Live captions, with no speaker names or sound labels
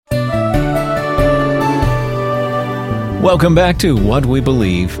Welcome back to What We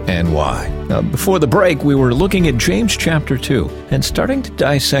Believe and Why. Now, before the break, we were looking at James chapter 2 and starting to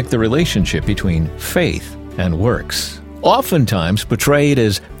dissect the relationship between faith and works, oftentimes portrayed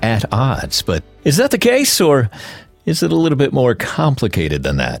as at odds. But is that the case, or is it a little bit more complicated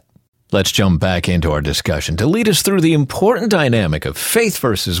than that? Let's jump back into our discussion. To lead us through the important dynamic of faith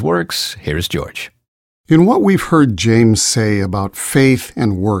versus works, here's George. In what we've heard James say about faith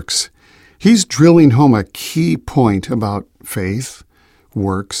and works, he's drilling home a key point about faith,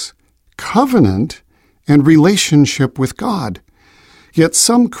 works, covenant, and relationship with God. Yet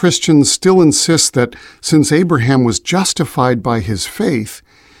some Christians still insist that since Abraham was justified by his faith,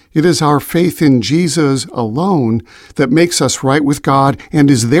 it is our faith in Jesus alone that makes us right with God and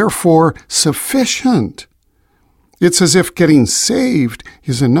is therefore sufficient. It's as if getting saved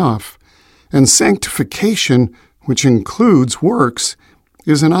is enough, and sanctification, which includes works,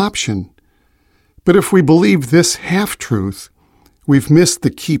 is an option. But if we believe this half-truth, we've missed the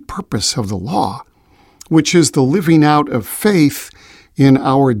key purpose of the law, which is the living out of faith in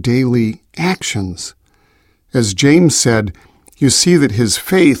our daily actions. As James said, you see that his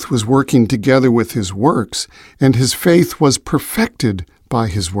faith was working together with his works, and his faith was perfected by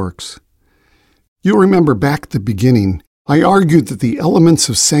his works. You'll remember back at the beginning, I argued that the elements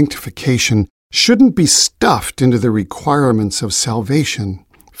of sanctification shouldn't be stuffed into the requirements of salvation,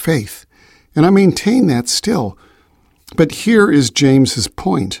 faith, and I maintain that still. But here is James's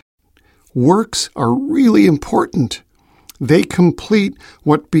point. Works are really important. They complete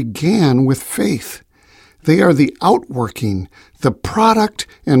what began with faith. They are the outworking, the product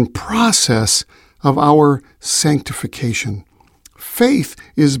and process of our sanctification. Faith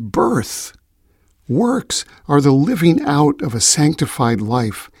is birth. Works are the living out of a sanctified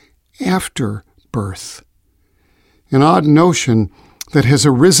life after birth. An odd notion that has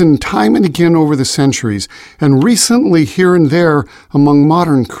arisen time and again over the centuries, and recently here and there among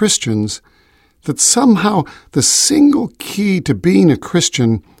modern Christians, that somehow the single key to being a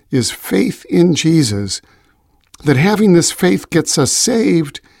Christian is faith in Jesus, that having this faith gets us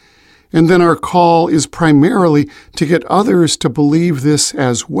saved, and then our call is primarily to get others to believe this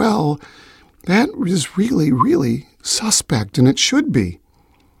as well. That is really, really suspect, and it should be.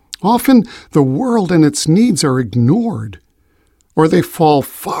 Often the world and its needs are ignored, or they fall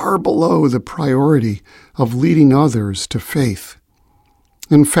far below the priority of leading others to faith.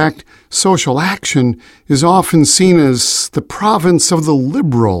 In fact, social action is often seen as the province of the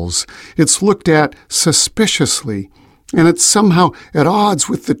liberals. It's looked at suspiciously, and it's somehow at odds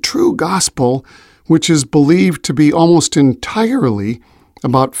with the true gospel, which is believed to be almost entirely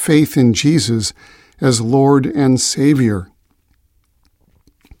about faith in Jesus as Lord and Savior.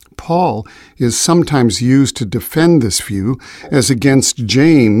 Paul is sometimes used to defend this view, as against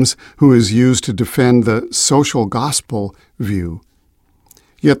James, who is used to defend the social gospel view.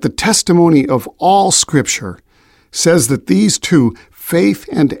 Yet the testimony of all Scripture says that these two, faith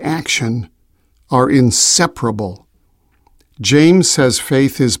and action, are inseparable. James says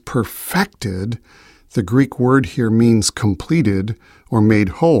faith is perfected. The Greek word here means completed or made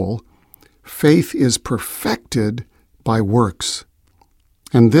whole. Faith is perfected by works.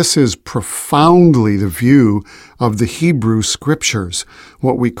 And this is profoundly the view of the Hebrew Scriptures,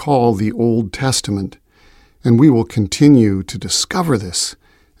 what we call the Old Testament. And we will continue to discover this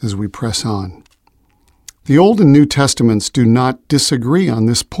as we press on. The Old and New Testaments do not disagree on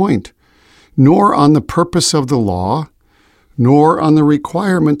this point, nor on the purpose of the law, nor on the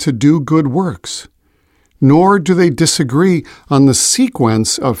requirement to do good works, nor do they disagree on the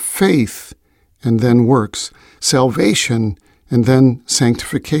sequence of faith and then works, salvation and then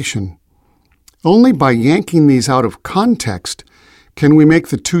sanctification. Only by yanking these out of context can we make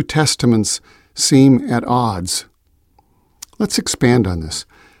the two testaments seem at odds. Let's expand on this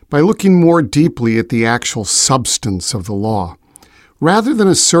by looking more deeply at the actual substance of the law. Rather than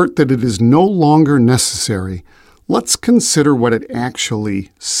assert that it is no longer necessary, let's consider what it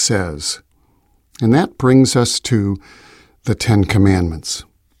actually says. And that brings us to the Ten Commandments.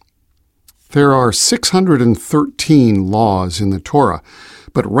 There are 613 laws in the Torah,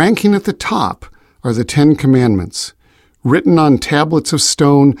 but ranking at the top are the Ten Commandments, written on tablets of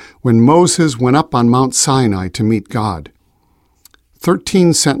stone when Moses went up on Mount Sinai to meet God.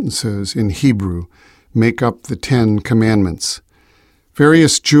 13 sentences in Hebrew make up the Ten Commandments.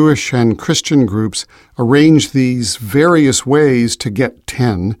 Various Jewish and Christian groups arrange these various ways to get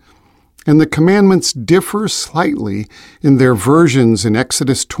 10, and the commandments differ slightly in their versions in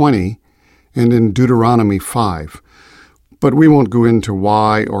Exodus 20 and in Deuteronomy 5. But we won't go into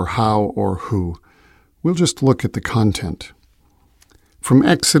why or how or who. We'll just look at the content. From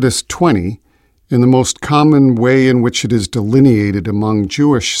Exodus 20, In the most common way in which it is delineated among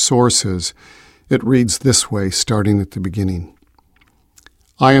Jewish sources, it reads this way, starting at the beginning.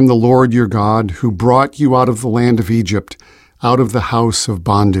 I am the Lord your God, who brought you out of the land of Egypt, out of the house of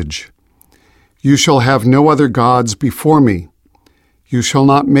bondage. You shall have no other gods before me. You shall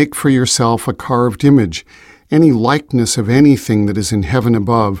not make for yourself a carved image, any likeness of anything that is in heaven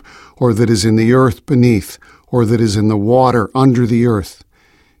above, or that is in the earth beneath, or that is in the water under the earth.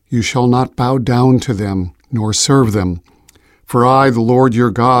 You shall not bow down to them, nor serve them. For I, the Lord your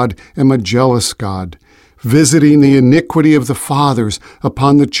God, am a jealous God, visiting the iniquity of the fathers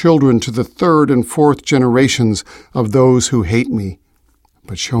upon the children to the third and fourth generations of those who hate me,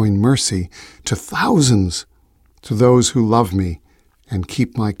 but showing mercy to thousands, to those who love me and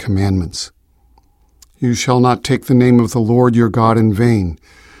keep my commandments. You shall not take the name of the Lord your God in vain,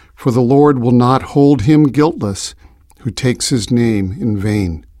 for the Lord will not hold him guiltless who takes his name in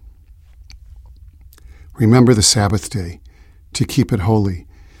vain. Remember the Sabbath day, to keep it holy.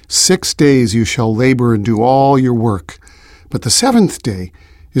 6 days you shall labor and do all your work, but the seventh day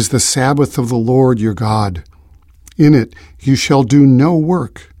is the Sabbath of the Lord your God. In it you shall do no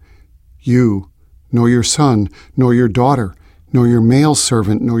work, you, nor your son, nor your daughter, nor your male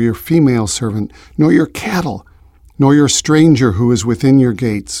servant, nor your female servant, nor your cattle, nor your stranger who is within your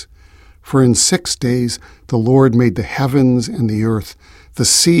gates. For in 6 days the Lord made the heavens and the earth, the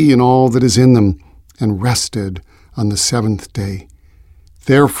sea and all that is in them, and rested on the seventh day.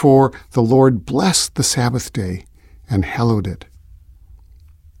 Therefore the Lord blessed the Sabbath day and hallowed it.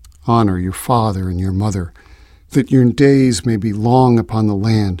 Honor your father and your mother, that your days may be long upon the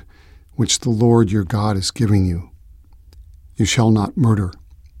land which the Lord your God is giving you. You shall not murder.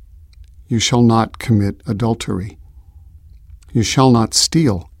 You shall not commit adultery. You shall not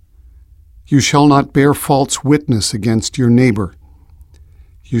steal. You shall not bear false witness against your neighbor.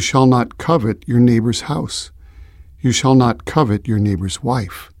 You shall not covet your neighbor's house. You shall not covet your neighbor's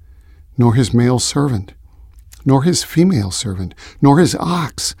wife, nor his male servant, nor his female servant, nor his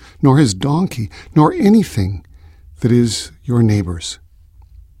ox, nor his donkey, nor anything that is your neighbor's.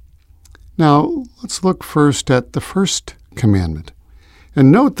 Now, let's look first at the first commandment.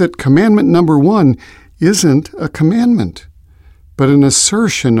 And note that commandment number 1 isn't a commandment, but an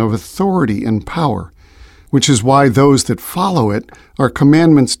assertion of authority and power, which is why those that follow it are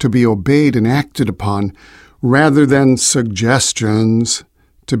commandments to be obeyed and acted upon, rather than suggestions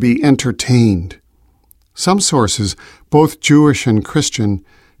to be entertained. Some sources, both Jewish and Christian,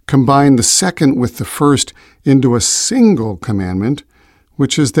 combine the second with the first into a single commandment,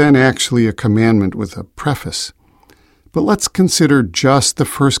 which is then actually a commandment with a preface. But let's consider just the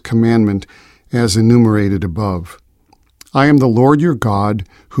first commandment as enumerated above. I am the Lord your God,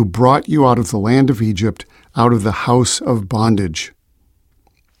 who brought you out of the land of Egypt, out of the house of bondage.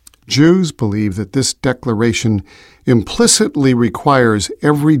 Jews believe that this declaration implicitly requires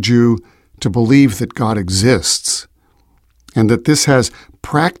every Jew to believe that God exists, and that this has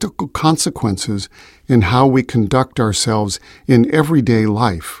practical consequences in how we conduct ourselves in everyday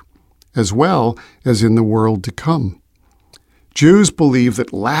life, as well as in the world to come. Jews believe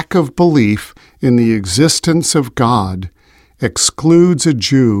that lack of belief in the existence of God excludes a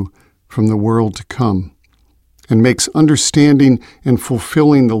Jew from the world to come, and makes understanding and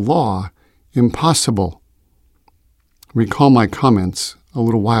fulfilling the law impossible. Recall my comments a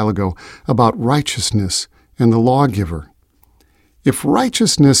little while ago about righteousness and the lawgiver. If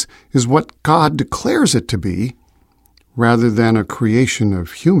righteousness is what God declares it to be, rather than a creation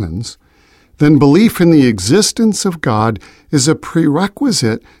of humans, then belief in the existence of God is a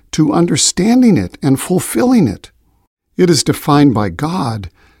prerequisite to understanding it and fulfilling it. It is defined by God,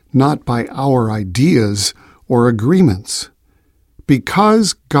 not by our ideas or agreements.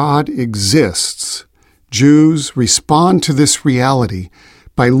 Because God exists, Jews respond to this reality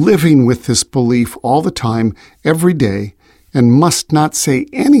by living with this belief all the time, every day, and must not say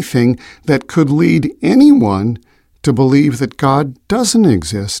anything that could lead anyone to believe that God doesn't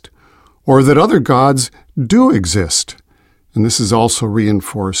exist or that other gods do exist. And this is also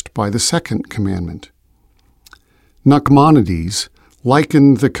reinforced by the second commandment. Nachmanides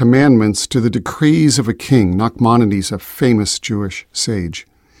likened the commandments to the decrees of a king. Nachmanides, a famous Jewish sage.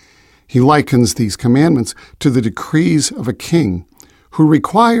 He likens these commandments to the decrees of a king who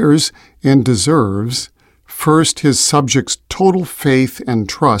requires and deserves first his subjects' total faith and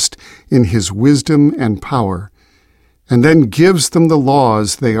trust in his wisdom and power, and then gives them the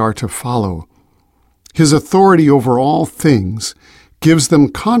laws they are to follow. His authority over all things gives them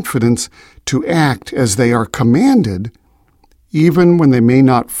confidence to act as they are commanded, even when they may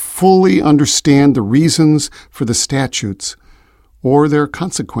not fully understand the reasons for the statutes or their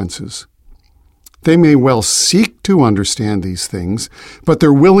consequences. They may well seek to understand these things, but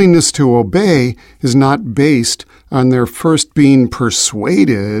their willingness to obey is not based on their first being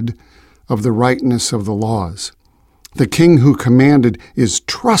persuaded of the rightness of the laws. The king who commanded is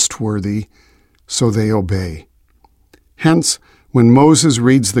trustworthy, so they obey. Hence, when Moses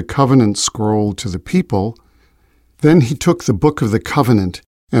reads the covenant scroll to the people, then he took the book of the covenant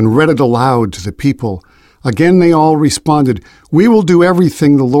and read it aloud to the people. Again they all responded, "We will do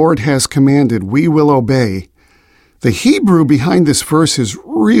everything the Lord has commanded. We will obey." The Hebrew behind this verse is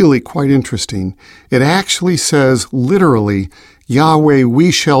really quite interesting. It actually says, literally, "Yahweh,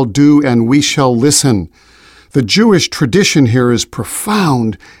 we shall do and we shall listen." The Jewish tradition here is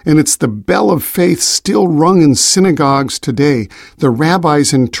profound, and it's the bell of faith still rung in synagogues today. The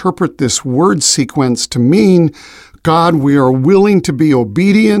rabbis interpret this word sequence to mean, God, we are willing to be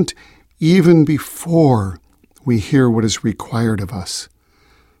obedient even before we hear what is required of us.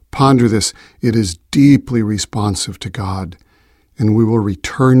 Ponder this. It is deeply responsive to God, and we will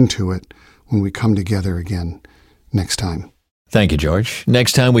return to it when we come together again next time. Thank you, George.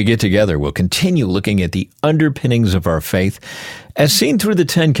 Next time we get together, we'll continue looking at the underpinnings of our faith as seen through the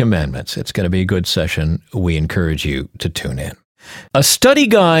Ten Commandments. It's going to be a good session. We encourage you to tune in. A study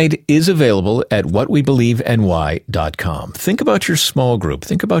guide is available at whatwebelieveny.com. Think about your small group.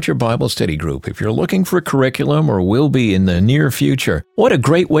 Think about your Bible study group. If you're looking for a curriculum or will be in the near future, what a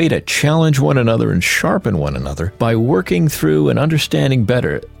great way to challenge one another and sharpen one another by working through and understanding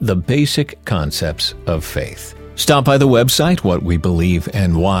better the basic concepts of faith. Stop by the website,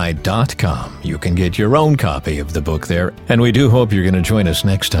 whatwebelieveny.com. You can get your own copy of the book there, and we do hope you're going to join us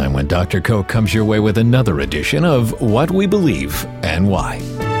next time when Dr. Koch comes your way with another edition of What We Believe and Why.